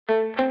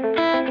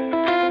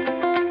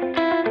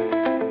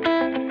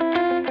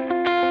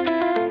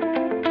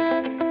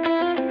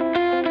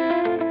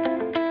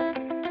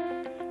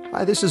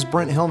Hi, this is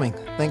Brent Hilming.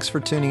 Thanks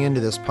for tuning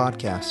into this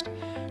podcast.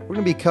 We're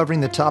going to be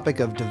covering the topic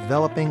of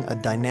developing a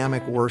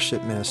dynamic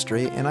worship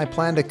ministry, and I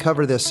plan to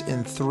cover this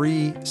in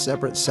 3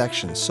 separate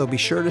sections, so be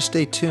sure to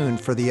stay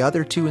tuned for the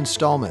other 2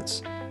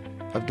 installments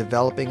of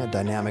developing a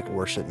dynamic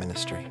worship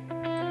ministry.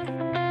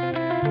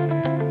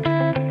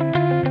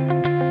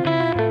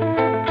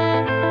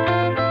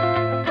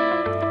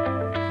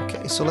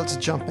 Okay, so let's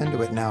jump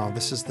into it now.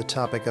 This is the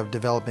topic of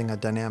developing a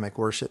dynamic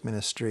worship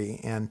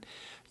ministry, and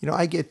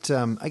I get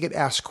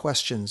asked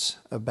questions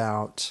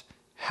about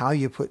how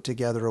you put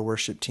together a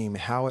worship team,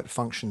 how it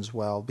functions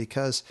well,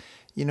 because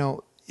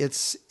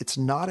it's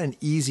not an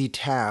easy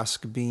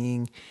task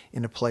being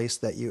in a place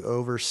that you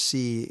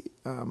oversee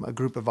a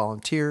group of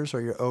volunteers,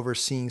 or you're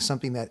overseeing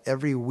something that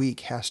every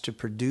week has to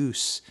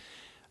produce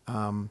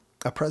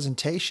a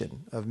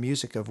presentation of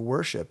music, of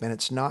worship. And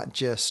it's not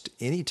just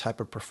any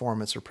type of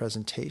performance or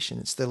presentation.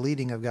 It's the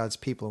leading of God's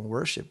people in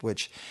worship,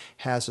 which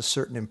has a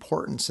certain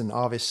importance and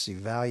obviously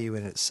value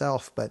in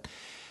itself. But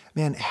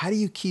man, how do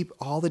you keep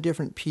all the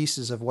different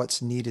pieces of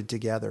what's needed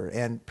together?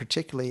 And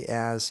particularly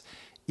as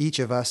each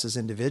of us as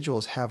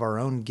individuals have our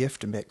own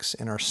gift mix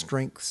and our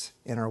strengths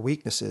and our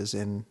weaknesses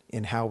in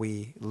how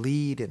we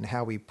lead and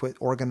how we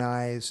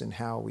organize and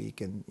how we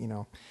can,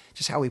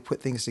 just how we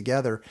put things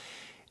together.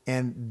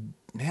 And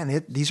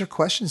man, these are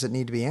questions that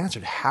need to be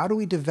answered. How do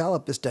we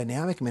develop this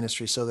dynamic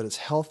ministry so that it's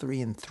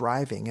healthy and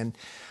thriving? And,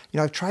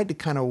 I've tried to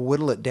kind of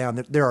whittle it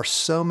down. There are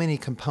so many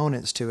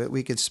components to it.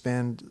 We could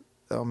spend,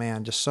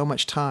 just so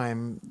much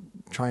time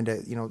trying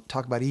to,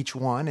 talk about each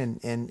one,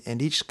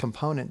 and each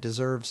component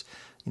deserves,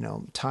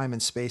 time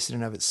and space in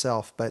and of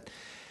itself. But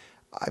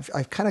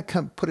I've kind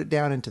of put it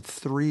down into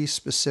 3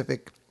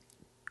 specific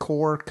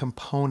core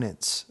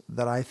components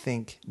that I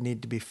think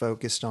need to be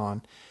focused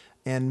on.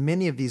 And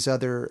many of these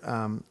other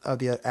of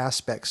the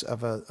aspects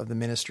of the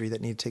ministry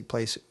that need to take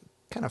place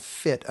kind of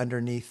fit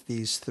underneath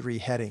these 3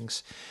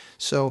 headings.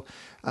 So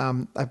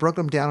I broke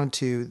them down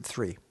into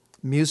 3: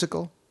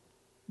 musical,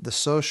 the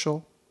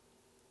social,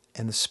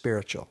 and the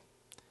spiritual.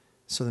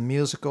 So the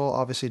musical,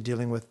 obviously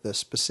dealing with the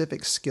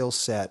specific skill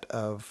set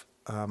of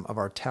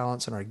our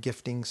talents and our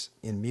giftings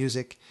in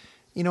music.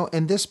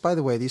 And this, by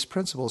the way, these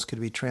principles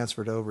could be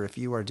transferred over if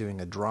you are doing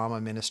a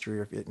drama ministry,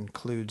 or if it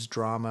includes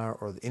drama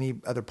or any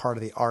other part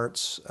of the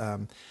arts,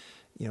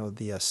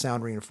 the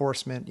sound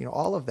reinforcement,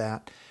 all of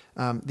that.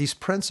 These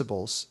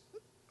principles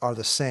are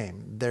the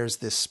same. There's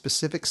this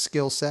specific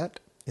skill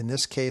set. In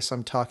this case,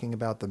 I'm talking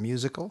about the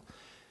musical.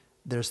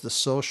 There's the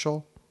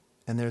social,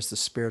 and there's the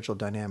spiritual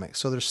dynamic.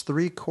 So there's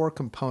 3 core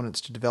components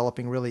to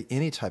developing really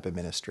any type of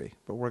ministry,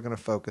 but we're going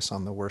to focus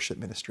on the worship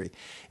ministry.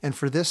 And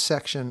for this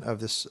section of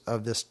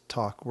this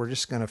talk, we're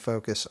just going to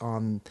focus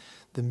on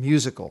the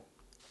musical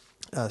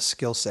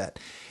skill set.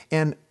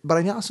 But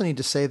I also need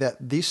to say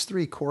that these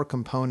 3 core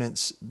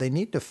components, they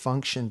need to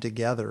function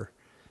together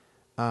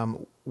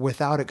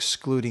without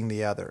excluding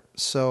the other.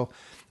 So,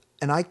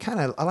 and I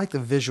like to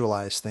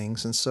visualize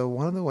things. And so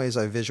one of the ways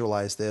I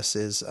visualize this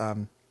is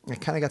I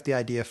kind of got the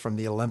idea from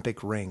the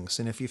Olympic rings.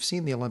 And if you've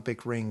seen the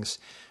Olympic rings,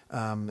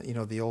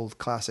 the old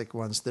classic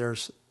ones,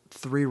 there's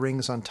 3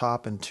 rings on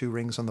top and 2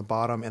 rings on the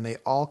bottom, and they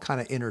all kind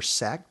of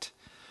intersect.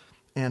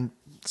 And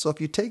so if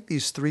you take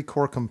these 3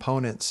 core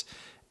components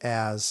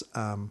as,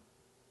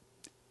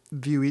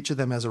 view each of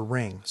them as a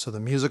ring. So the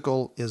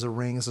musical is a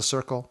ring, is a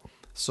circle,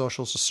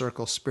 social is a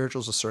circle,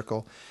 spiritual is a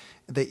circle.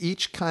 They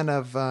each kind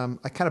of,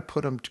 I kind of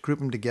group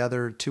them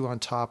together, 2 on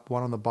top,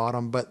 1 on the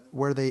bottom, but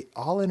where they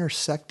all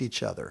intersect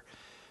each other.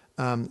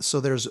 So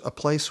there's a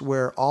place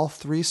where all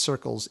 3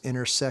 circles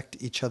intersect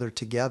each other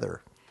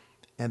together.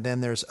 And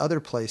then there's other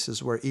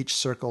places where each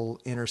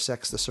circle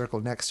intersects the circle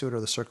next to it or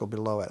the circle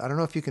below it. I don't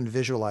know if you can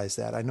visualize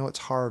that. I know it's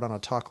hard on a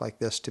talk like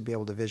this to be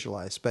able to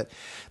visualize, but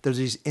there's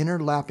these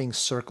interlapping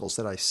circles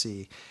that I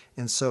see.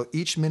 And so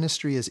each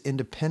ministry is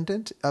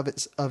independent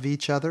of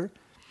each other,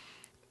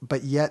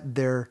 but yet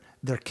they're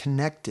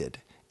connected.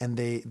 And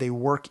they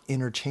work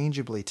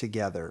interchangeably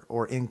together,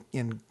 or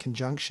in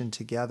conjunction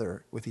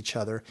together with each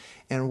other.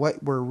 And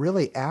what we're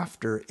really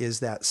after is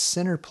that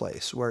center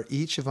place where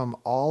each of them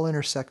all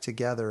intersect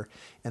together,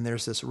 and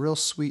there's this real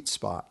sweet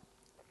spot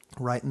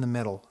right in the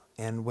middle.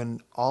 And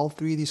when all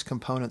 3 of these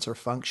components are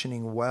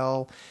functioning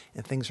well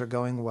and things are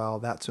going well,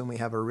 that's when we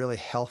have a really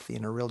healthy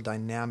and a real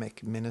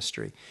dynamic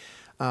ministry.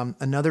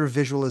 Another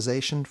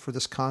visualization for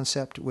this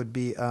concept would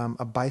be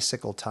a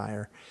bicycle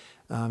tire.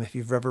 If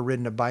you've ever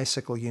ridden a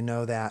bicycle, you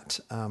know that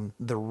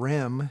the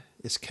rim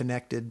is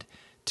connected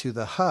to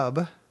the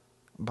hub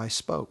by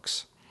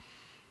spokes.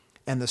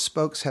 And the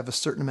spokes have a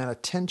certain amount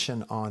of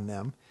tension on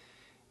them.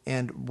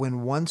 And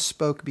when one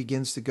spoke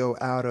begins to go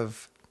out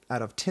of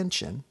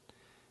tension,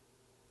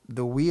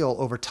 the wheel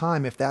over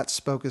time, if that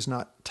spoke is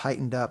not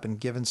tightened up and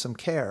given some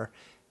care,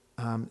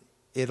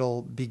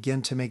 it'll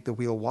begin to make the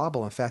wheel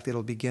wobble. In fact,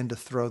 it'll begin to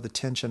throw the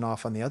tension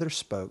off on the other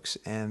spokes,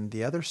 and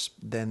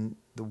then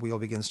the wheel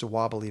begins to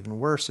wobble even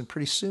worse. And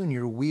pretty soon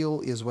your wheel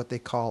is what they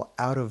call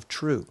out of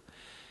true.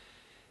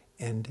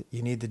 And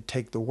you need to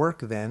take the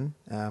work then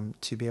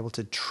to be able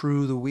to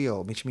true the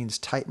wheel, which means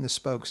tighten the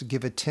spokes,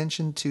 give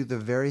attention to the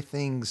very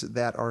things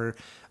that are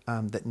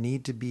that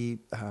need to be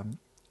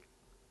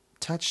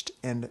touched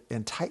and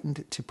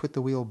tightened to put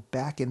the wheel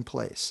back in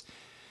place.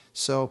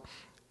 So,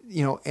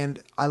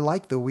 and I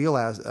like the wheel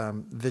as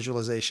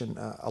visualization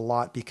a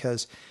lot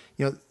because,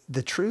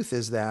 the truth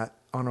is that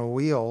on a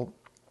wheel,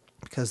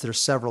 because there's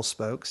several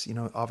spokes,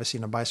 obviously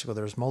in a bicycle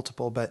there's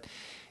multiple, but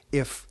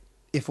if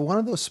one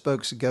of those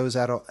spokes goes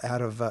out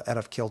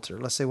of kilter,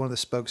 let's say one of the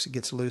spokes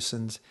gets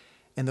loosened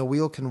and the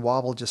wheel can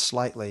wobble just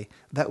slightly,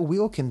 that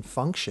wheel can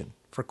function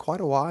for quite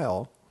a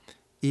while,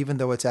 even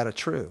though it's out of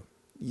true.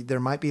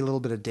 There might be a little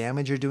bit of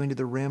damage you're doing to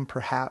the rim,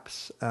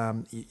 perhaps.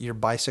 Your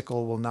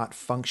bicycle will not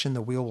function.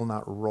 The wheel will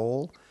not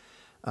roll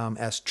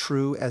as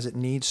true as it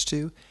needs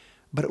to,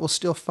 but it will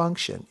still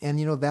function. And,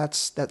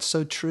 that's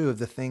so true of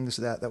the things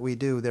that we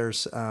do.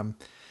 There's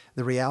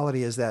the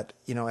reality is that,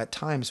 at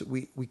times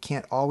we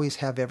can't always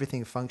have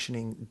everything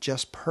functioning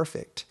just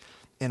perfect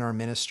in our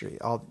ministry,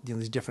 all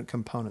these different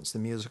components, the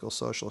musical,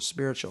 social,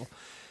 spiritual.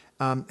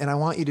 And I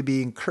want you to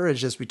be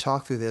encouraged as we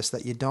talk through this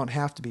that you don't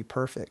have to be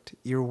perfect.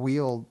 Your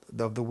wheel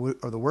of the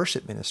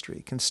worship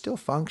ministry can still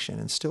function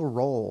and still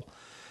roll,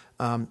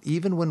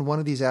 even when one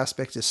of these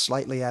aspects is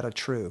slightly out of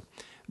true.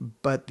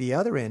 But the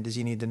other end, as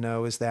you need to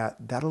know, is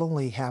that that'll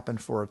only happen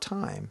for a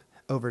time.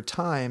 Over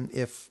time,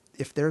 if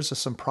there's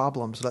some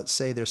problems, let's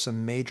say there's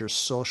some major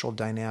social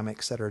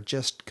dynamics that are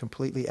just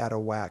completely out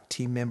of whack,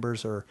 team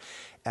members are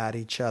at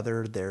each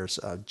other, there's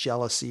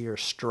jealousy or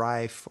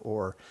strife,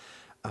 or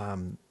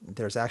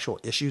there's actual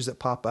issues that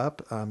pop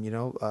up,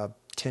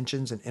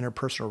 tensions and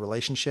interpersonal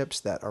relationships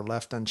that are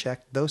left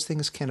unchecked, those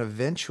things can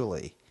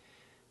eventually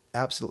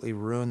absolutely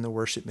ruin the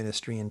worship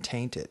ministry and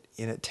taint it.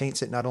 And it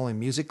taints it not only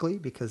musically,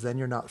 because then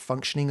you're not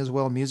functioning as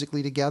well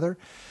musically together,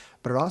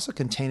 but it also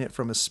can taint it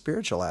from a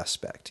spiritual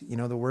aspect.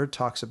 The Word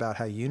talks about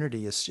how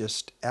unity is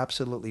just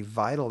absolutely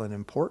vital and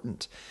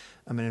important.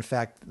 In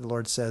fact, the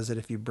Lord says that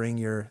if you bring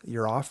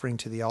your offering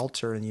to the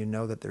altar and you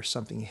know that there's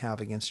something you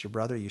have against your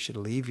brother, you should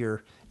leave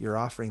your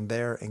offering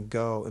there and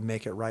go and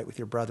make it right with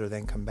your brother,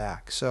 then come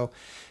back. So,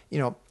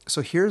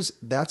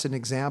 that's an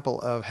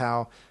example of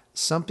how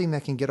something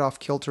that can get off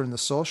kilter in the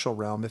social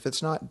realm, if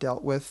it's not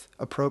dealt with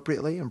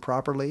appropriately and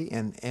properly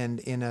and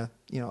in a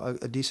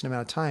decent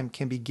amount of time,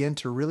 can begin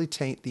to really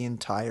taint the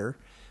entire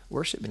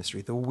worship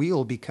ministry. The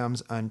wheel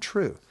becomes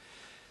untrue.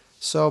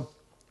 So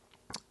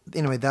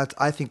anyway,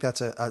 I think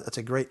that's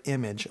a great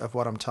image of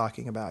what I'm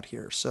talking about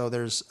here. So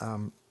there's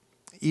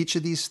each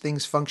of these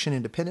things function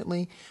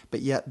independently, but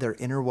yet they're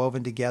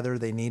interwoven together.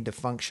 They need to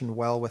function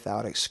well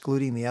without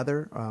excluding the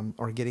other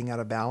or getting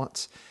out of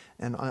balance.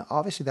 And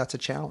obviously that's a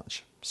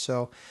challenge.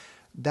 So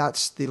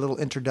that's the little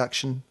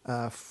introduction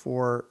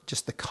for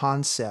just the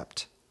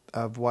concept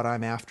of what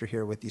I'm after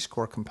here with these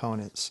core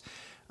components.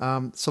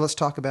 So let's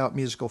talk about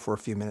musical for a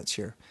few minutes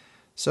here.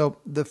 So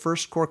the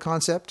first core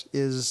concept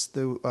is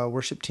the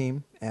worship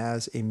team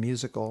as a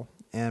musical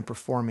and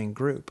performing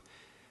group.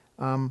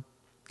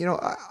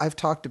 I've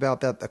talked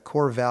about that the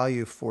core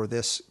value for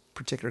this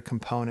particular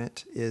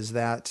component is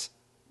that,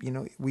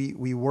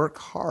 we work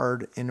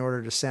hard in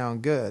order to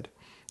sound good.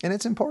 And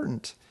it's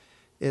important.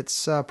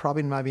 It's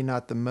probably maybe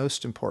not the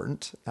most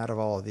important out of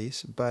all of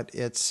these, but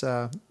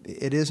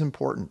it is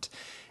important.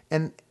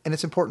 And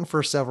it's important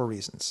for several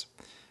reasons.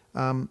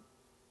 And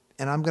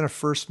I'm going to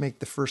first make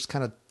the first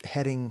kind of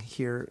heading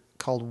here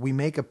called we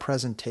make a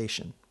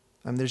presentation.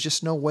 There's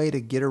just no way to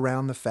get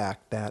around the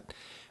fact that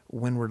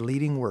when we're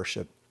leading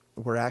worship,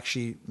 we're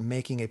actually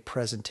making a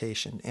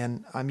presentation.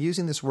 And I'm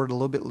using this word a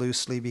little bit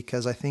loosely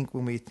because I think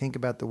when we think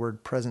about the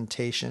word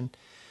presentation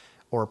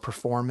or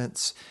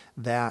performance,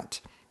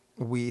 that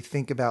we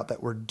think about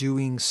that we're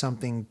doing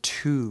something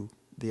to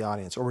the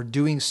audience, or we're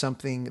doing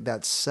something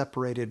that's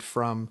separated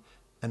from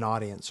an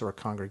audience or a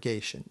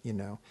congregation,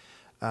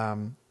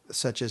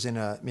 such as in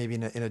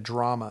a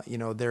drama,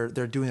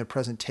 they're doing a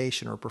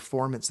presentation or a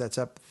performance that's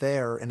up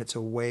there and it's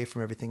away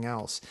from everything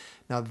else.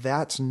 Now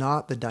that's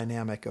not the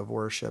dynamic of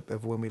worship,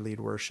 of when we lead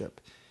worship.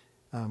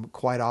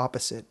 Quite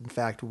opposite. In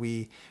fact,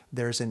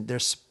 there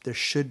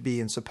should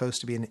be and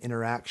supposed to be an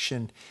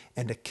interaction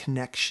and a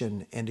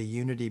connection and a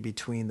unity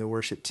between the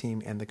worship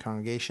team and the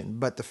congregation.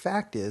 But the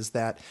fact is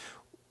that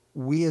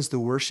we as the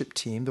worship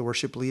team, the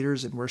worship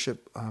leaders and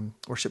worship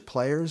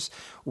players,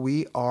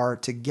 we are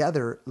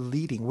together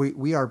leading.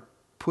 We are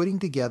putting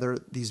together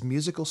these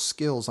musical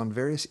skills on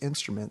various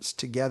instruments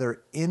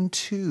together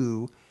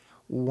into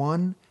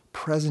one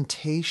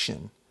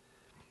presentation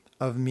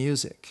of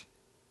music.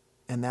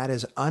 And that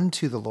is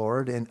unto the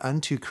Lord and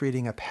unto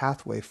creating a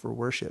pathway for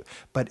worship.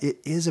 But it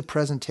is a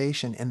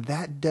presentation, and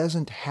that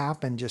doesn't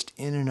happen just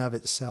in and of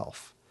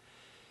itself.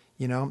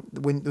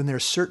 When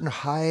there's certain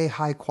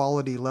high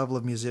quality level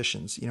of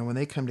musicians, when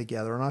they come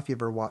together, I don't know if you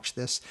ever watched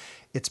this,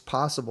 it's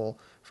possible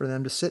for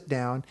them to sit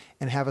down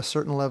and have a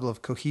certain level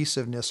of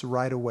cohesiveness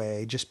right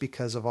away just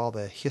because of all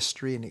the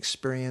history and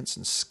experience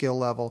and skill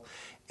level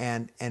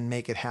and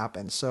make it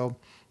happen. So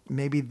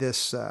maybe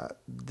this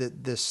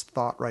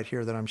thought right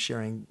here that I'm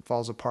sharing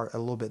falls apart a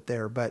little bit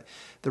there. But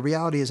the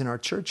reality is in our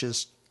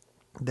churches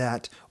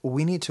that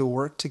we need to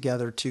work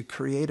together to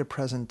create a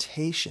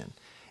presentation.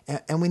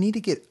 And we need to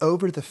get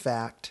over the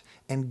fact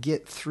and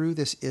get through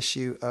this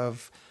issue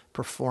of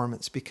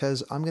performance,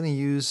 because I'm going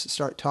to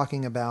start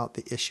talking about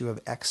the issue of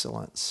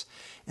excellence.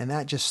 And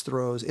that just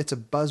it's a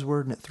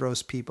buzzword, and it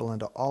throws people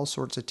into all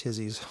sorts of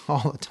tizzies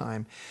all the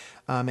time.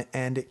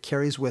 And it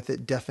carries with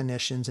it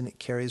definitions, and it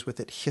carries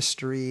with it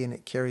history, and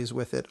it carries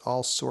with it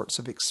all sorts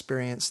of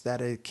experience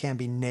that it can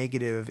be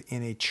negative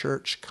in a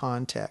church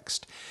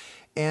context.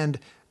 And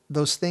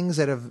those things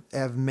that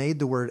have made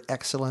the word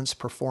excellence,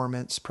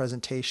 performance,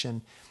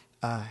 presentation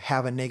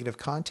have a negative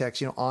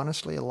context,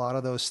 honestly, a lot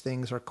of those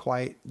things are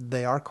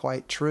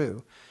quite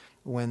true.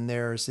 When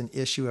there's an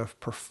issue of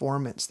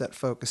performance that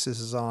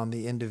focuses on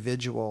the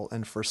individual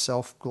and for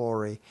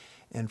self-glory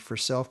and for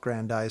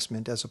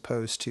self-grandizement, as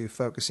opposed to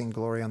focusing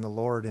glory on the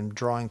Lord and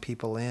drawing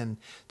people in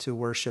to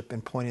worship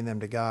and pointing them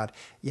to God,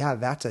 yeah,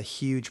 that's a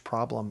huge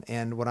problem.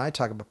 And when I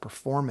talk about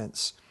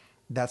performance,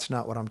 that's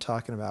not what I'm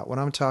talking about. When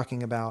I'm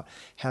talking about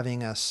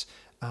having us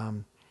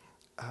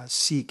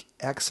seek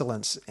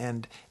excellence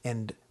and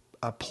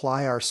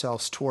apply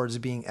ourselves towards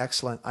being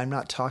excellent, I'm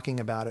not talking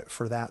about it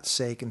for that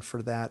sake and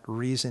for that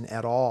reason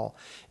at all.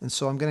 And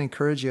so I'm going to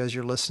encourage you, as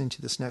you're listening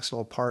to this next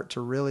little part,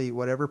 to really,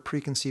 whatever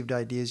preconceived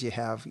ideas you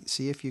have,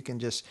 see if you can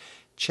just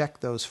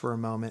check those for a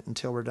moment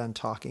until we're done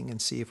talking, and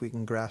see if we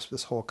can grasp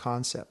this whole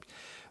concept.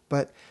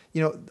 But,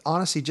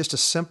 honestly, just a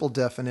simple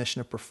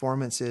definition of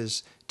performance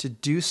is to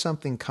do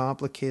something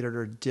complicated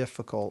or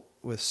difficult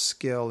with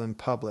skill in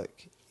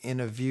public in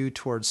a view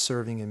towards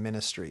serving in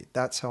ministry.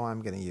 That's how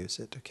I'm going to use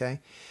it,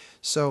 okay?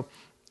 So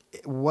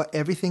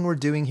everything we're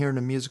doing here in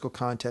a musical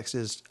context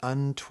is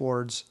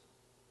untowards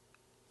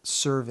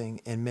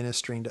serving and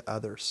ministering to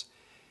others.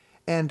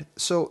 And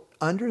so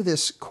under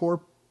this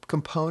core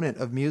component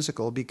of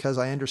musical, because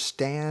I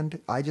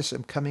just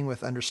am coming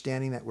with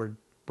understanding that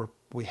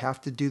we have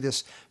to do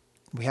this.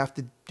 We have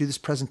to do this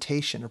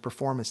presentation or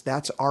performance.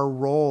 That's our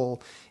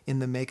role in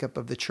the makeup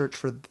of the church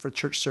for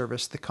church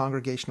service, the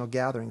congregational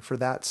gathering for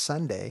that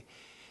Sunday,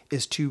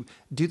 is to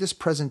do this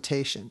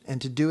presentation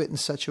and to do it in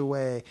such a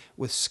way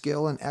with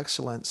skill and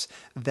excellence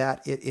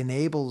that it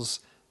enables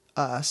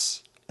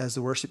us as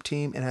the worship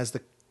team and as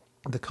the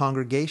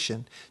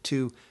congregation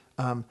to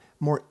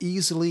more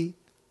easily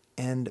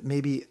and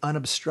maybe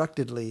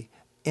unobstructedly,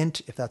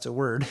 if that's a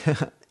word,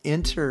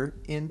 enter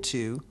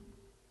into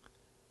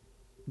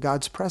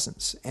God's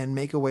presence and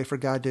make a way for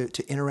God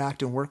to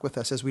interact and work with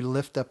us as we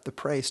lift up the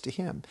praise to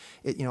Him.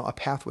 A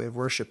pathway of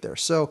worship there.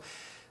 So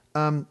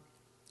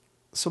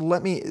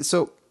let me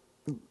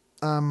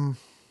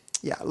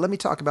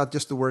talk about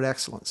just the word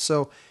excellence.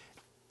 So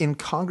in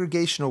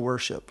congregational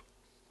worship,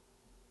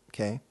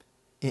 okay,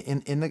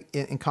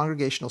 in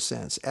congregational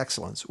sense,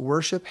 excellence,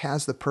 worship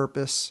has the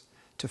purpose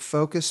to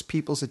focus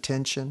people's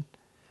attention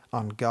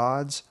on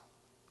God's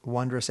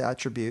wondrous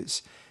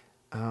attributes.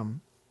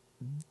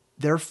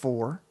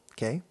 Therefore,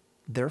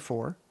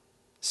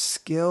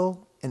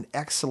 skill and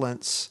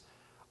excellence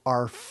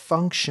are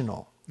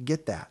functional.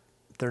 Get that?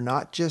 They're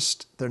not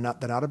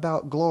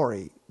about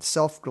glory,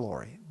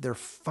 self-glory. They're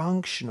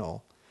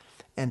functional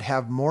and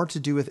have more to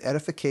do with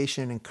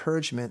edification and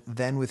encouragement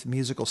than with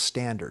musical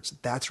standards.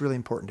 That's really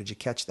important. Did you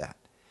catch that?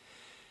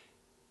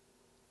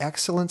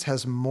 Excellence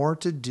has more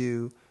to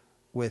do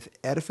with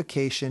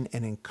edification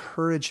and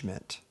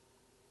encouragement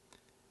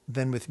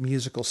than with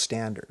musical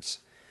standards.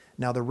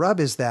 Now, the rub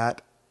is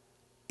that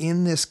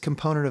in this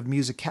component of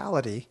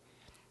musicality,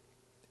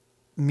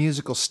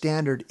 musical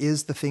standard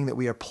is the thing that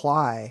we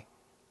apply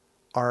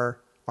our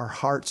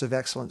hearts of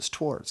excellence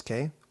towards,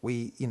 okay?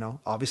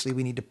 Obviously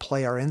we need to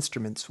play our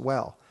instruments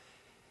well.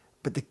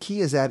 But the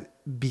key is that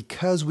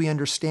because we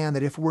understand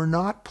that if we're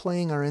not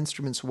playing our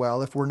instruments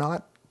well, if we're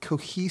not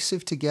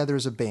cohesive together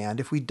as a band,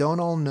 if we don't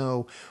all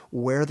know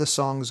where the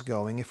song's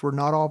going, if we're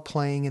not all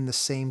playing in the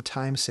same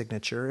time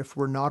signature, if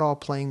we're not all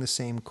playing the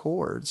same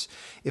chords,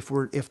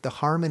 if the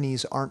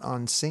harmonies aren't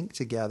on sync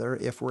together,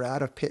 if we're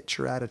out of pitch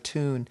or out of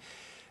tune,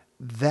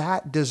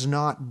 that does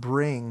not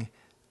bring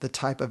the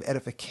type of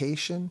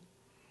edification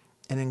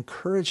and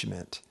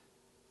encouragement.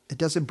 It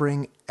doesn't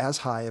bring as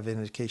high of an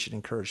education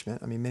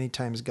encouragement. I mean, many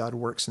times God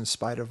works in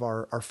spite of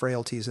our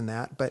frailties in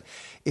that, but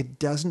it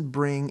doesn't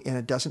bring and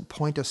it doesn't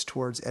point us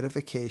towards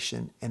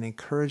edification and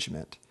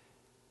encouragement.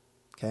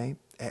 Okay?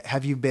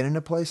 Have you been in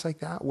a place like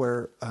that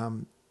where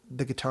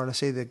let's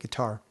say the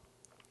guitar,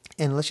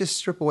 and let's just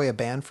strip away a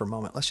band for a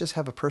moment. Let's just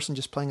have a person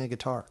just playing a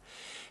guitar.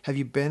 Have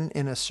you been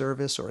in a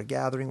service or a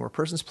gathering where a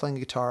person's playing a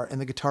guitar and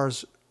the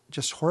guitar's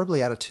just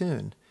horribly out of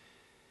tune?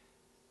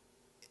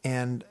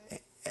 And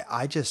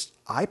I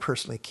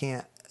personally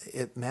can't.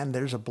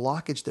 There's a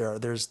blockage there.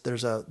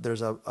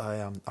 There's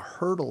a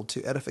hurdle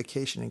to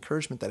edification,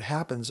 encouragement that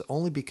happens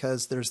only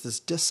because there's this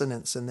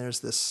dissonance and there's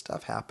this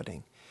stuff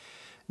happening.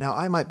 Now,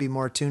 I might be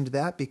more attuned to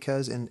that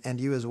because, and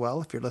you as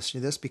well, if you're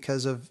listening to this,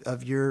 because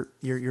of your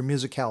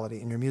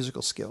musicality and your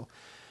musical skill.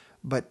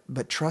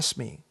 But trust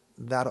me,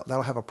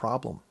 that'll have a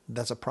problem.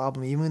 That's a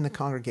problem even in the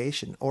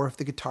congregation. Or if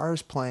the guitar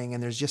is playing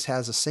and there's just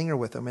has a singer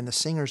with them and the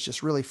singer's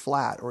just really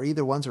flat, or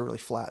either ones are really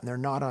flat and they're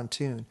not on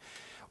tune,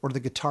 or the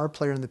guitar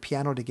player and the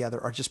piano together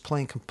are just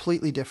playing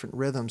completely different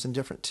rhythms and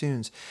different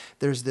tunes,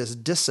 there's this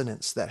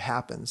dissonance that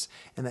happens,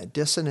 and that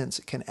dissonance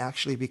can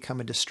actually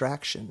become a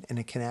distraction, and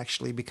it can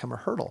actually become a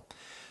hurdle.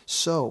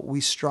 So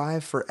we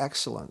strive for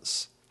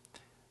excellence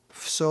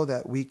so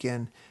that we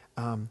can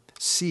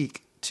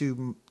seek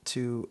to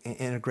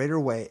in a greater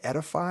way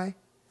edify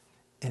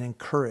and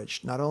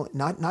encourage,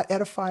 not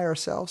edify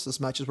ourselves as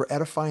much as we're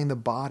edifying the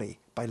body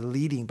by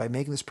leading, by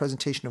making this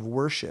presentation of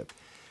worship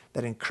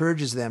that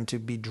encourages them to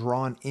be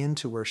drawn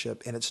into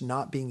worship, and it's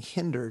not being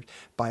hindered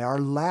by our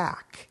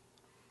lack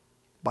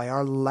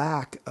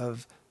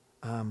of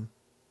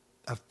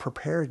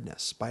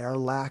preparedness, by our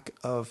lack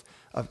of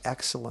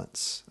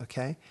excellence.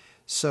 Okay,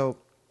 so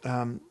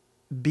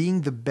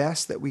being the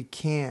best that we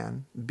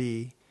can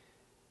be.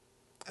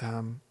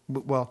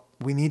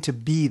 We need to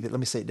be that. Let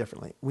me say it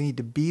differently. We need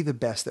to be the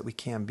best that we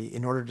can be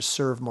in order to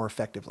serve more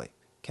effectively.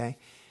 Okay,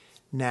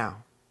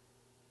 now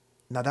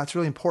that's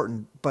really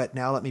important. But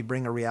now let me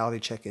bring a reality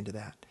check into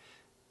that.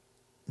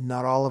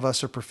 Not all of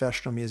us are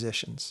professional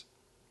musicians.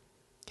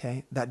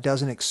 Okay, that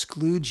doesn't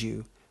exclude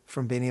you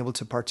from being able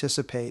to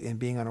participate in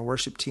being on a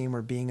worship team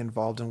or being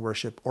involved in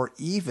worship, or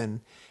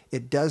even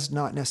it does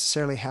not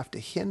necessarily have to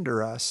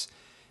hinder us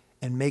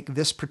and make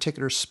this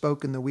particular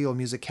spoke in the wheel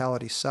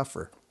musicality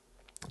suffer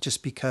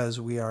just because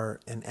we are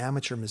an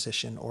amateur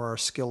musician or our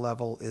skill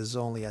level is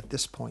only at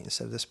this point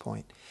instead of this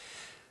point.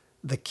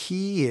 The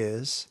key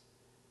is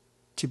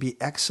to be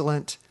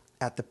excellent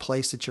at the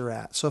place that you're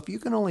at. So if you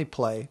can only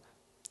play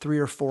 3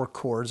 or 4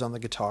 chords on the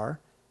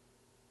guitar,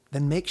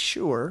 then make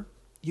sure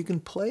you can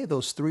play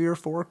those 3 or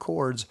 4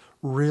 chords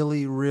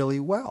really, really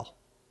well.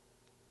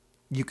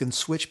 You can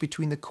switch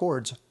between the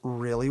chords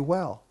really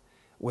well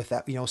with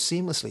that,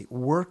 seamlessly.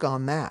 Work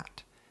on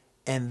that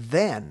and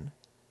then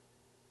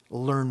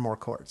learn more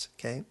chords,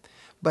 okay?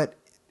 But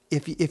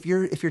if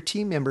your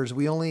team members,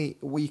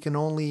 we can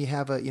only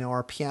have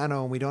our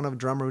piano, and we don't have a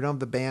drummer, we don't have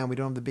the band, we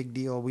don't have the big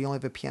deal. We only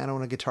have a piano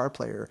and a guitar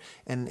player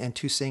and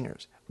 2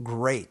 singers.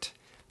 Great.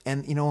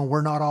 And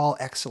we're not all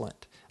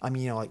excellent. I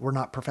mean, we're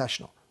not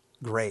professional.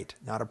 Great,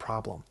 not a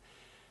problem.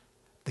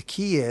 The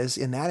key is,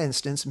 in that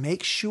instance,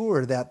 make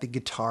sure that the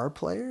guitar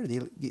player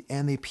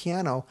and the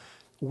piano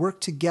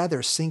work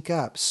together, sync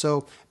up.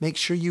 So make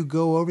sure you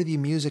go over the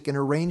music and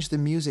arrange the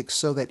music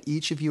so that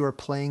each of you are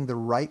playing the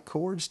right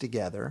chords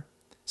together.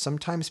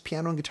 Sometimes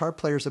piano and guitar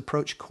players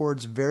approach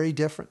chords very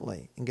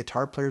differently, and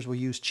guitar players will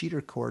use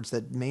cheater chords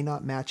that may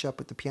not match up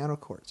with the piano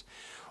chords.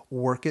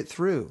 Work it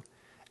through.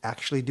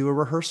 Actually do a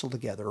rehearsal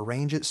together.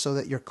 Arrange it so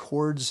that your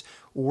chords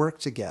work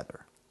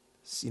together.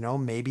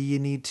 Maybe you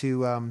need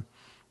to,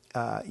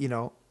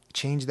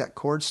 change that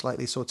chord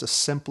slightly so it's a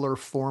simpler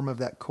form of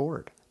that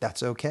chord.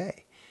 That's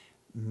okay.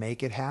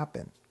 Make it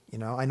happen.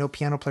 I know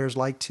piano players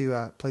like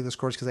to play those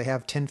chords because they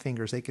have 10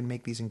 fingers. They can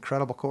make these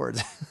incredible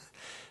chords.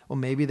 Well,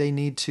 maybe they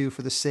need to,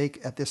 for the sake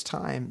at this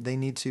time, they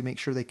need to make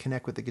sure they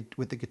connect with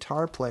the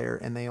guitar player,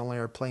 and they only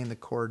are playing the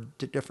chord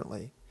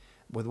differently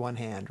with one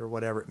hand or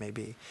whatever it may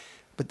be.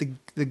 But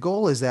the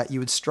goal is that you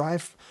would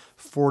strive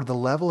for the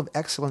level of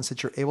excellence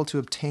that you're able to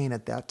obtain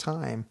at that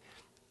time,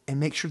 and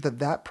make sure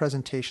that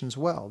presentation's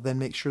well. Then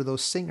make sure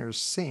those singers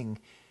sing,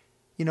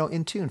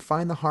 in tune.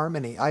 Find the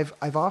harmony.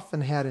 I've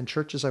often had in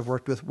churches I've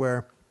worked with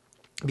where,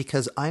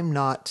 because I'm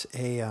not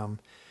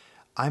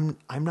I'm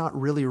not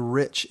really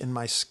rich in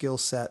my skill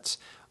sets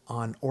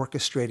on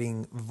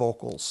orchestrating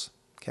vocals.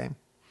 Okay,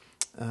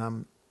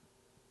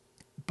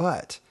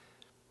 but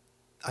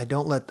I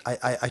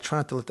try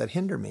not to let that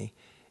hinder me.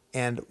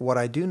 And what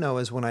I do know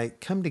is when I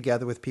come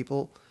together with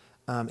people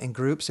in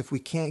groups, if we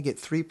can't get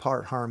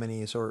 3-part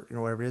harmonies or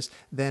whatever it is,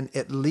 then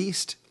at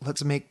least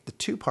let's make the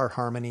 2-part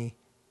harmony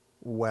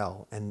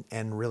well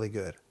and really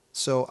good.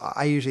 So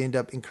I usually end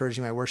up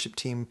encouraging my worship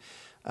team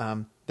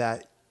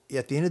that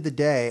at the end of the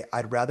day,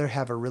 I'd rather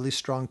have a really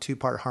strong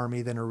 2-part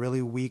harmony than a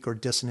really weak or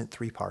dissonant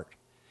 3-part.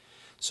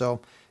 So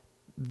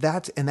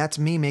that's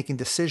me making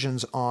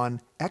decisions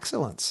on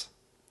excellence.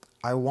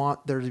 I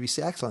want there to be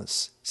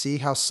excellence. See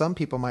how some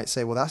people might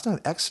say, well, that's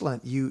not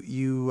excellent.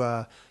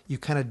 You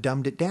kind of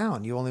dumbed it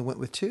down. You only went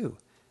with 2.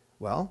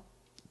 Well,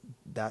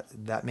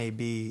 that may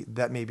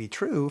be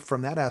true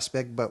from that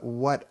aspect, but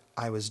what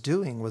I was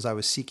doing was I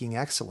was seeking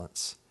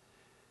excellence.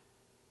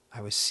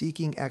 I was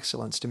seeking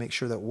excellence to make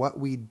sure that what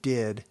we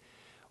did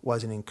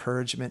was an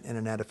encouragement and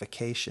an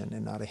edification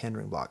and not a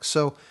hindering block.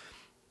 So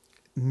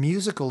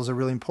musicals are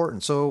really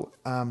important. So,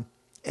 and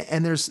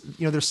there's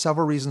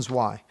several reasons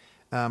why.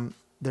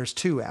 There's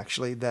 2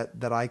 actually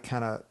that I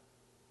kind of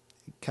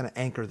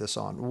anchor this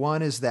on.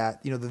 One is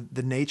that,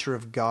 the nature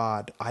of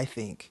God, I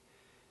think,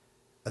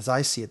 as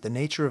I see it, the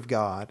nature of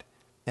God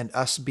and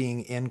us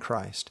being in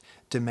Christ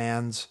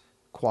demands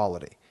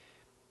quality.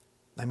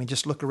 I mean,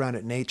 just look around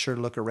at nature,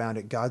 look around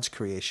at God's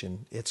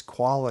creation. It's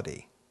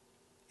quality.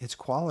 It's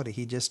quality.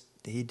 He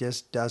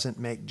just doesn't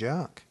make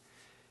junk.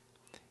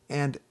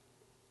 And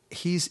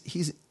he's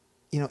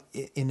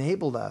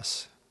enabled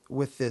us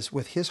with this,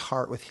 with his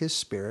heart, with his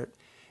spirit.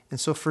 And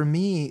so for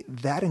me,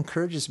 that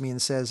encourages me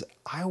and says,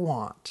 I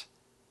want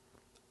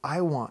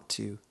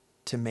to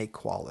make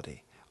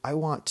quality. I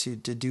want to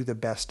do the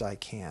best I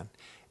can.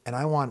 And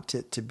I want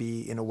it to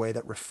be in a way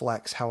that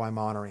reflects how I'm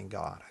honoring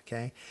God.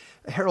 Okay.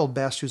 Harold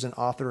Best, who's an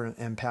author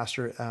and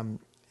pastor,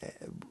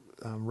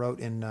 wrote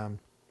in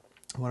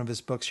one of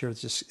his books here,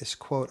 just this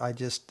quote,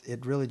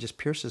 it really just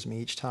pierces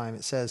me each time.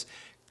 It says,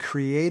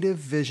 creative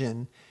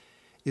vision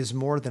is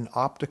more than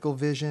optical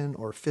vision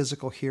or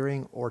physical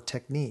hearing or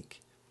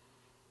technique.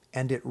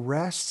 And it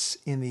rests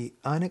in the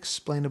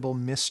unexplainable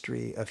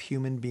mystery of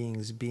human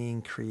beings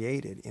being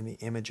created in the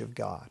image of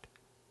God.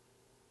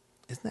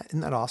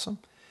 Isn't that awesome?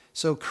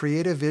 So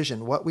creative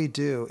vision, what we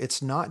do,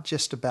 it's not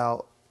just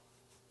about,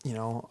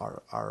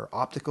 our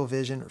optical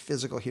vision or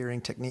physical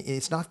hearing technique.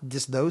 It's not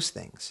just those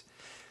things.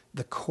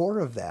 The core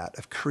of that,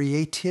 of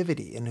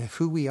creativity and of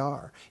who we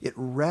are, it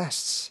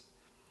rests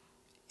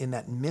in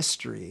that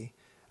mystery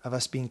of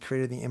us being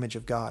created in the image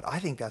of God. I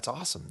think that's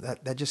awesome.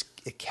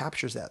 It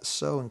captures that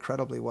so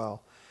incredibly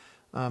well.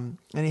 And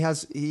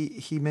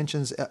he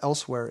mentions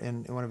elsewhere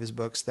in one of his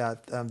books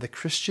that the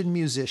Christian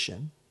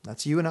musician,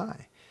 that's you and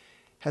I,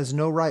 has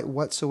no right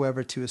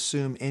whatsoever to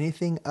assume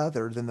anything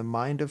other than the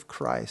mind of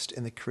Christ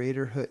and the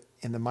creatorhood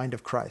in the mind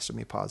of Christ. Let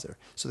me pause there.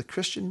 So the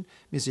Christian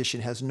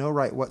musician has no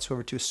right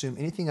whatsoever to assume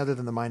anything other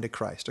than the mind of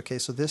Christ. Okay,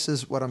 so this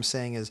is what I'm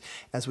saying is,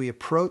 as we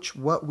approach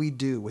what we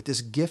do with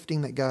this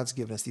gifting that God's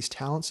given us, these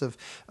talents of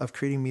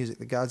creating music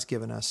that God's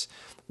given us,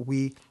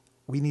 we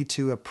need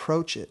to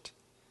approach it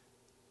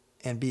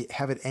and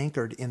have it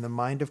anchored in the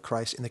mind of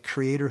Christ, in the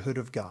creatorhood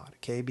of God.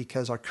 Okay,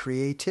 because our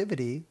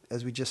creativity,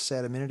 as we just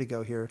said a minute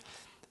ago here,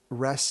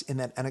 rests in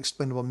that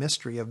unexplainable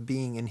mystery of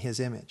being in his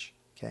image.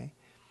 Okay.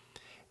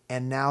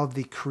 And now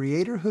the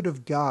creatorhood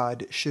of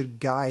God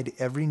should guide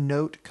every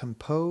note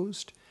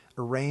composed,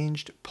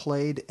 arranged,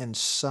 played, and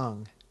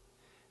sung.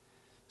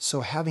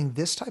 So having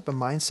this type of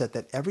mindset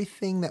that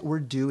everything that we're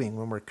doing,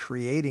 when we're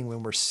creating,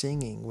 when we're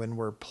singing, when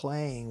we're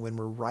playing, when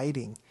we're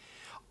writing,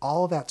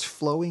 all that's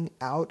flowing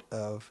out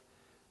of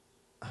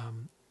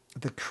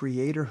the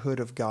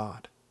creatorhood of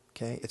God.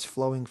 Okay, it's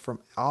flowing from,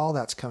 all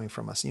that's coming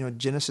from us.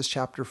 Genesis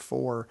chapter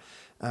 4,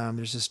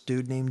 there's this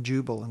dude named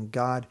Jubal, and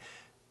God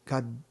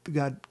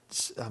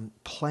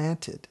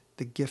planted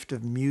the gift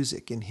of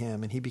music in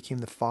him, and he became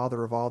the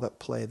father of all that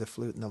play the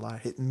flute and the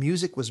lyre.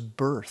 Music was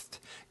birthed.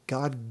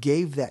 God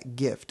gave that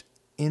gift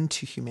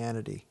into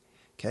humanity.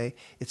 Okay,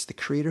 it's the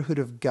creatorhood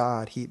of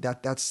God.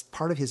 That's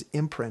part of his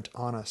imprint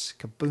on us.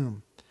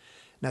 Kaboom.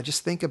 Now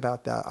just think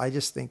about that. I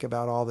just think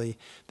about all the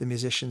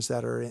musicians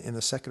that are in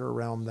the secular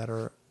realm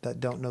that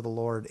don't know the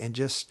Lord, and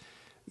just,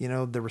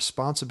 the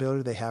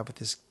responsibility they have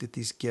with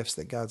these gifts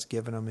that God's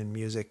given them in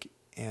music,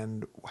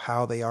 and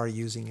how they are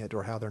using it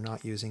or how they're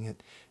not using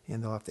it,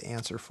 and they'll have to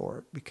answer for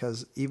it,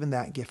 because even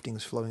that gifting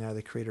is flowing out of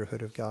the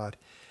creatorhood of God,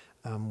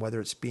 whether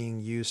it's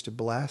being used to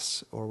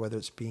bless or whether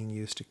it's being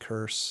used to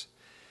curse.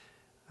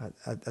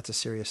 That's a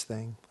serious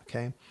thing.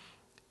 Okay.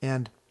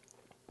 And,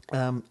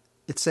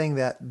 it's saying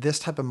that this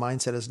type of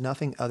mindset is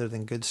nothing other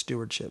than good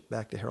stewardship,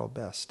 back to Harold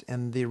Best.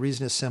 And the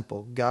reason is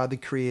simple. God, the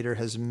Creator,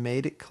 has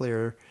made it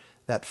clear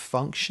that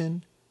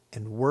function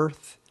and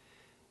worth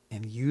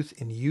and youth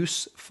and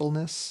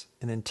usefulness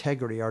and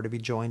integrity are to be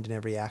joined in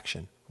every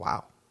action.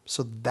 Wow.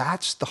 So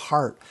that's the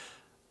heart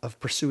of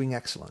pursuing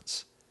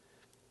excellence,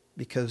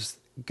 because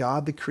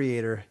God, the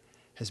Creator,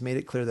 has made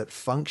it clear that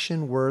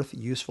function, worth,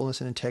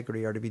 usefulness, and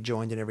integrity are to be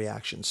joined in every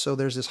action. So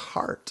there's this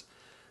heart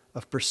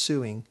of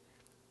pursuing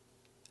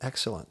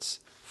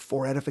excellence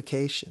for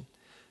edification.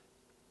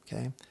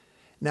 Okay.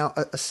 Now,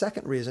 a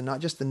second reason, not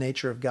just the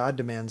nature of God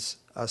demands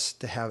us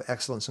to have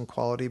excellence and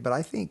quality, but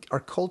I think our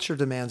culture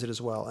demands it as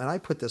well. And I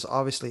put this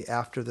obviously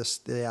after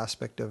the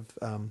aspect of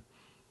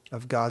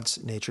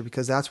God's nature,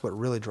 because that's what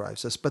really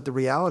drives us. But the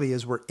reality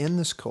is, we're in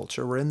this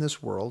culture, we're in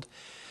this world.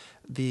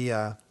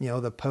 The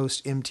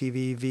post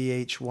MTV,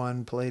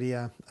 VH1,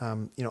 Palladia,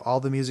 all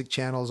the music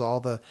channels, all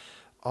the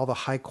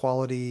high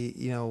quality,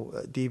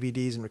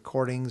 DVDs and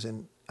recordings,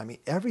 and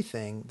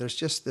everything. There's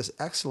just this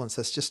excellence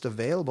that's just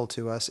available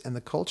to us, and the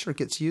culture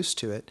gets used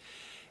to it.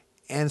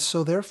 And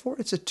so therefore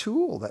it's a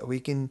tool that we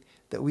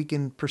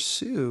can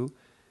pursue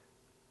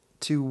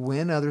to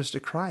win others to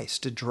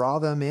Christ, to draw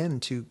them in,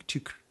 to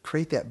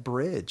create that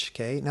bridge.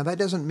 Okay. Now that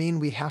doesn't mean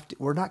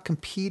we're not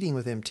competing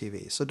with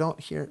MTV.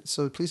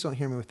 So please don't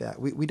hear me with that.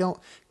 We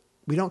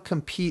don't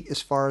compete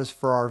as far as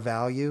for our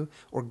value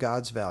or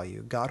God's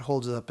value. God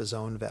holds up his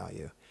own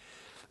value,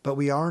 but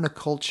we are in a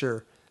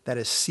culture that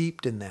is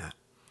seeped in that.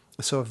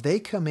 So if they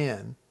come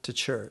in to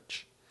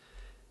church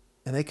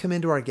and they come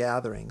into our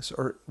gatherings,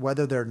 or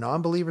whether they're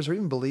non-believers or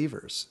even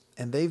believers,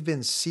 and they've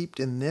been seeped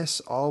in this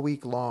all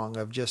week long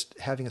of just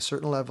having a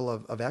certain level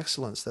of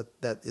excellence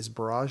that is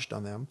barraged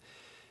on them,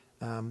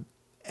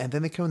 and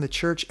then they come in the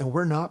church and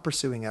we're not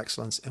pursuing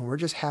excellence, and we're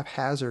just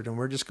haphazard, and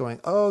we're just going,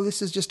 oh,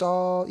 this is just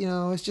all,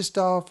 it's just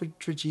all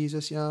for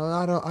Jesus.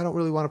 I don't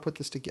really want to put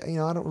this together.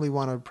 I don't really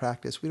want to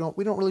practice. We don't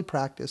really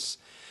practice.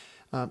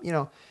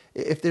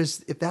 If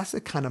that's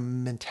the kind of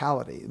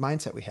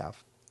mindset we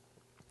have,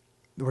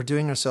 we're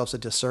doing ourselves a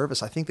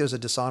disservice. I think there's a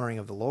dishonoring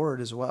of the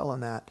Lord as well in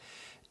that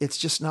it's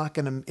just not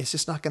going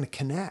to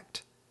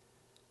connect.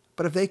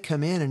 But if they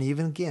come in, and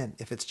even again,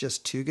 if it's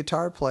just two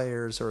guitar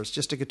players or it's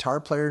just a guitar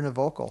player and a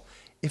vocal,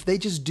 if they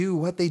just do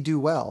what they do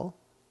well,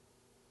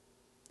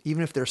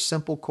 even if they're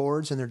simple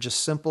chords and they're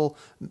just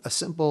a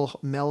simple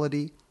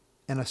melody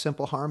and a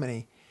simple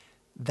harmony,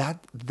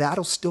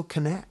 that'll still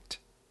connect.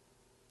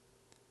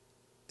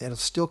 It'll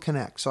still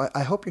connect. So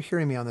I hope you're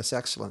hearing me on this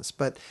excellence,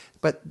 but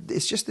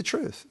it's just the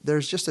truth.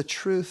 There's just a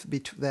truth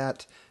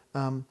that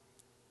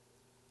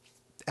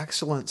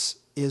excellence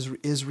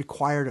is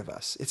required of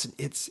us.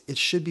 It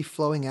should be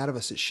flowing out of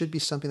us. It should be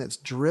something that's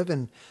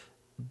driven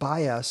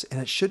by us,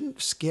 and it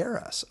shouldn't scare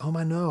us. Oh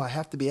my, no, I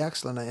have to be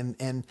excellent,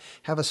 and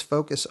have us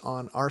focus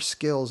on our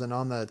skills and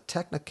on the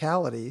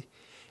technicality.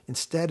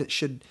 Instead,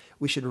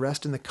 we should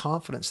rest in the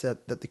confidence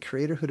that the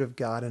creatorhood of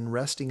God, and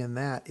resting in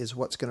that is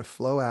what's going to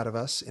flow out of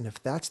us. And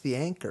if that's the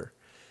anchor,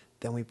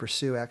 then we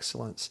pursue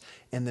excellence,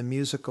 and the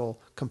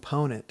musical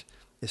component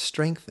is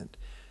strengthened.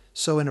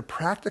 So in a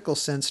practical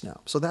sense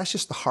now, so that's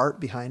just the heart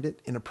behind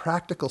it. In a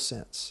practical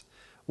sense,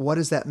 what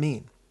does that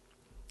mean?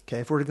 Okay,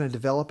 if we're going to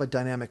develop a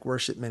dynamic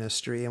worship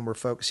ministry, and we're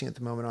focusing at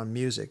the moment on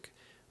music,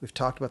 we've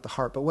talked about the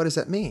heart, but what does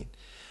that mean?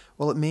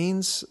 Well, it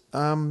means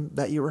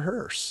that you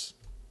rehearse.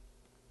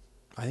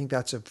 I think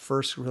that's a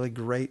first really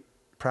great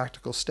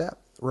practical step.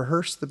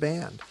 Rehearse the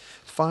band.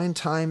 Find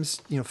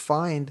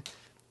the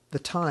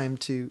time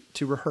to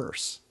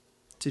rehearse,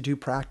 to do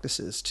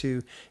practices,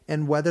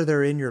 and whether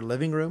they're in your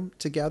living room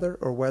together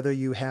or whether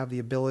you have the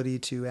ability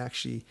to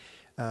actually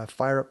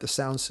fire up the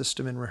sound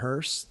system and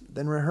rehearse,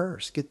 then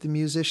rehearse. Get the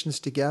musicians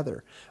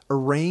together.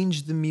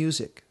 Arrange the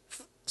music.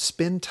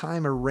 Spend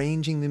time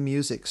arranging the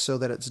music so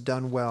that it's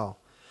done well.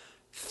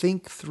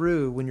 Think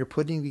through, when you're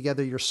putting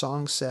together your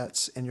song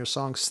sets and your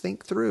songs,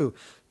 think through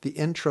the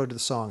intro to the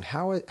song.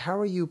 How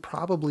are you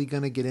probably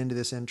going to get into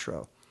this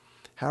intro?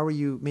 How are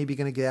you maybe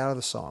going to get out of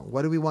the song?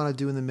 What do we want to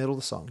do in the middle of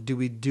the song? Do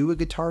we do a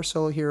guitar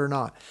solo here or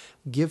not?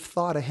 Give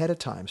thought ahead of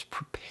time.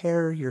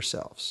 Prepare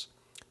yourselves.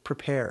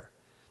 Prepare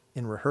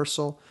in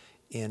rehearsal,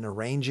 in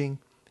arranging,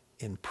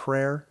 in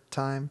prayer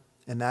time.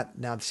 And that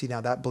now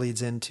that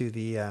bleeds into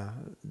the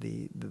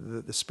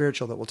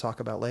spiritual that we'll talk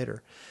about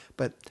later.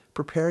 But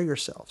prepare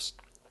yourselves.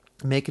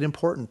 Make it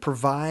important.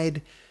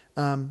 Provide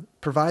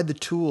the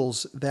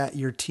tools that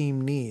your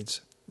team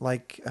needs.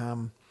 Like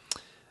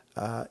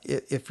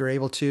if you're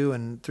able to,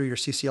 and through your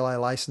CCLI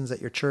license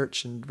at your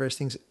church and various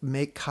things,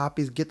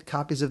 get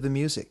copies of the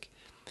music.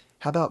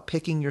 How about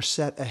picking your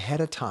set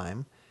ahead of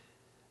time?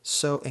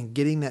 And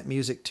getting that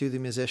music to the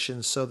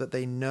musicians so that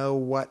they know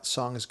what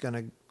song is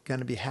going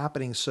to be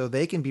happening, so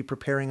they can be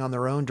preparing on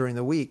their own during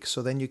the week.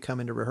 So then you come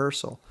into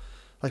rehearsal.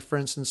 Like for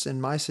instance, in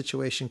my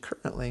situation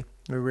currently,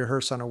 we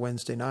rehearse on a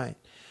Wednesday night.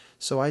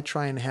 So I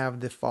try and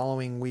have the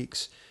following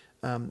weeks,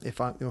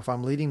 if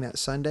I'm leading that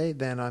Sunday,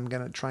 then I'm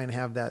going to try and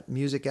have that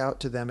music out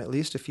to them at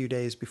least a few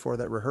days before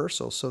that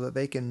rehearsal so that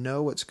they can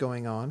know what's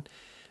going on.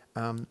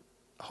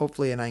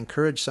 Hopefully, and I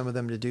encourage some of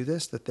them to do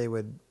this, that they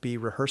would be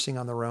rehearsing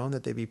on their own,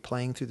 that they'd be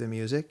playing through the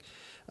music.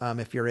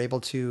 If you're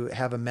able to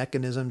have a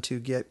mechanism to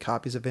get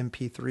copies of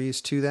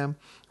MP3s to them,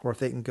 or if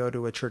they can go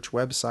to a church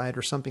website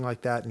or something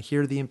like that and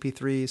hear the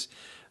MP3s,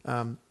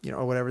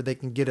 or whatever, they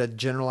can get a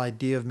general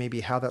idea of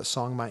maybe how that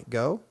song might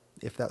go,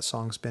 if that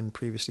song's been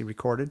previously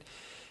recorded.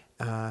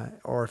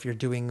 Or if you're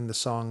doing the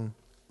song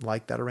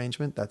like that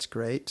arrangement, that's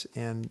great,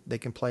 and they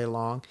can play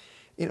along.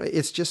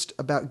 It's just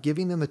about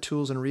giving them the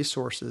tools and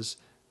resources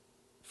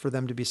for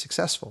them to be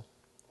successful.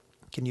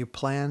 Can you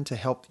plan to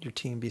help your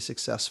team be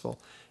successful?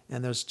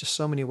 And there's just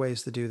so many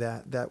ways to do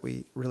that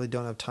we really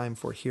don't have time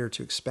for here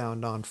to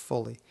expound on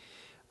fully.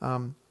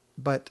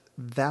 But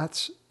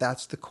that's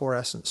the core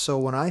essence. So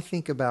when I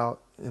think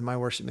about in my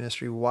worship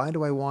ministry, why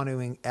do I want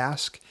to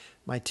ask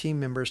my team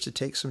members to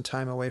take some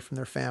time away from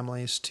their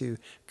families to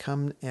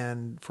come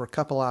and for a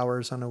couple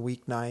hours on a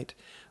weeknight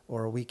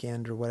or a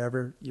weekend or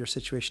whatever your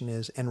situation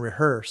is and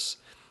rehearse?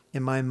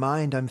 In my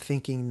mind, I'm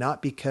thinking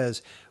not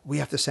because we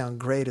have to sound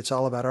great, it's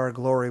all about our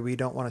glory, we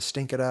don't want to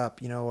stink it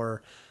up,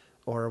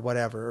 or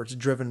whatever, or it's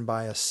driven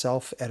by a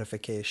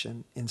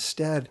self-edification.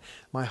 Instead,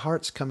 my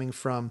heart's coming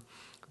from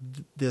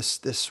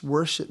this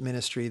worship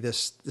ministry,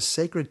 this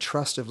sacred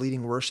trust of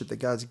leading worship that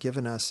God's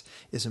given us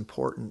is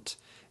important.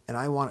 And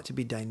I want it to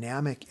be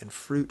dynamic and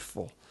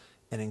fruitful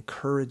and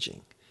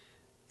encouraging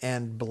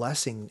and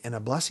a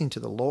blessing to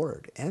the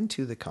Lord and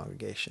to the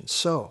congregation.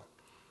 So,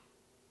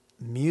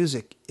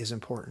 music is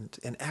important,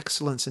 and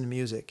excellence in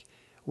music.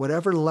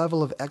 Whatever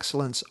level of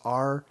excellence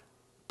our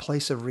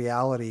place of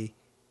reality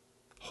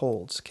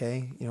holds,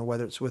 okay?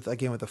 Whether it's with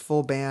a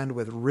full band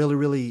with really,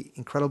 really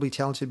incredibly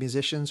talented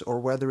musicians, or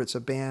whether it's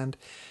a band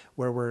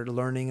where we're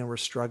learning and we're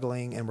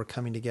struggling and we're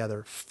coming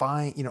together.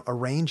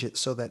 Arrange it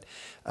so that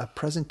a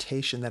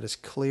presentation that is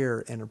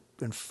clear and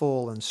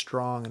full and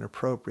strong and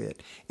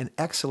appropriate and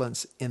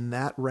excellence in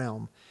that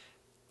realm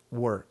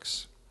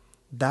works.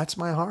 That's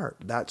my heart.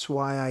 That's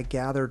why I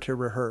gather to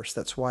rehearse.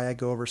 That's why I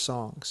go over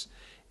songs.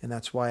 And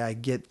that's why I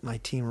get my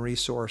team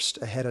resourced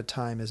ahead of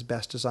time as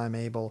best as I'm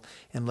able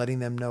and letting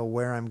them know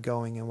where I'm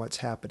going and what's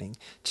happening.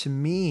 To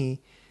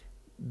me,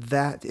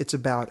 that it's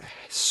about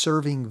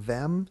serving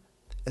them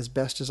as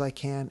best as I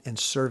can and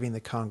serving the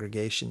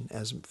congregation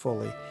as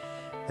fully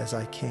as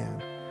I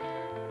can.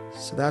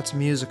 So that's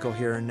musical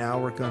here, and now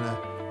we're going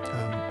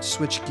to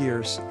switch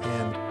gears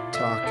and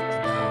talk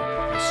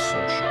about the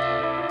social.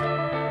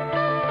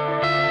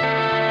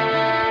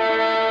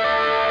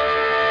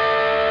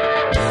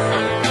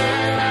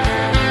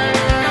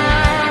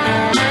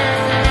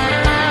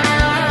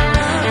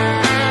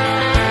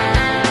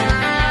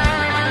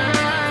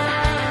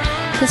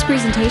 This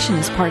presentation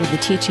is part of the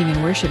teaching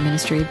and worship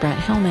ministry of Brent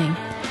Helming.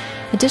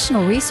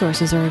 Additional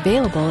resources are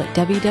available at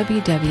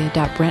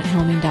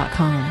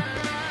www.brenthelming.com.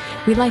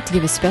 We'd like to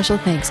give a special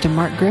thanks to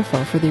Mark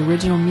Griffo for the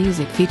original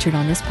music featured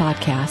on this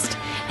podcast,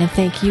 and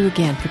thank you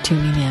again for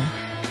tuning in.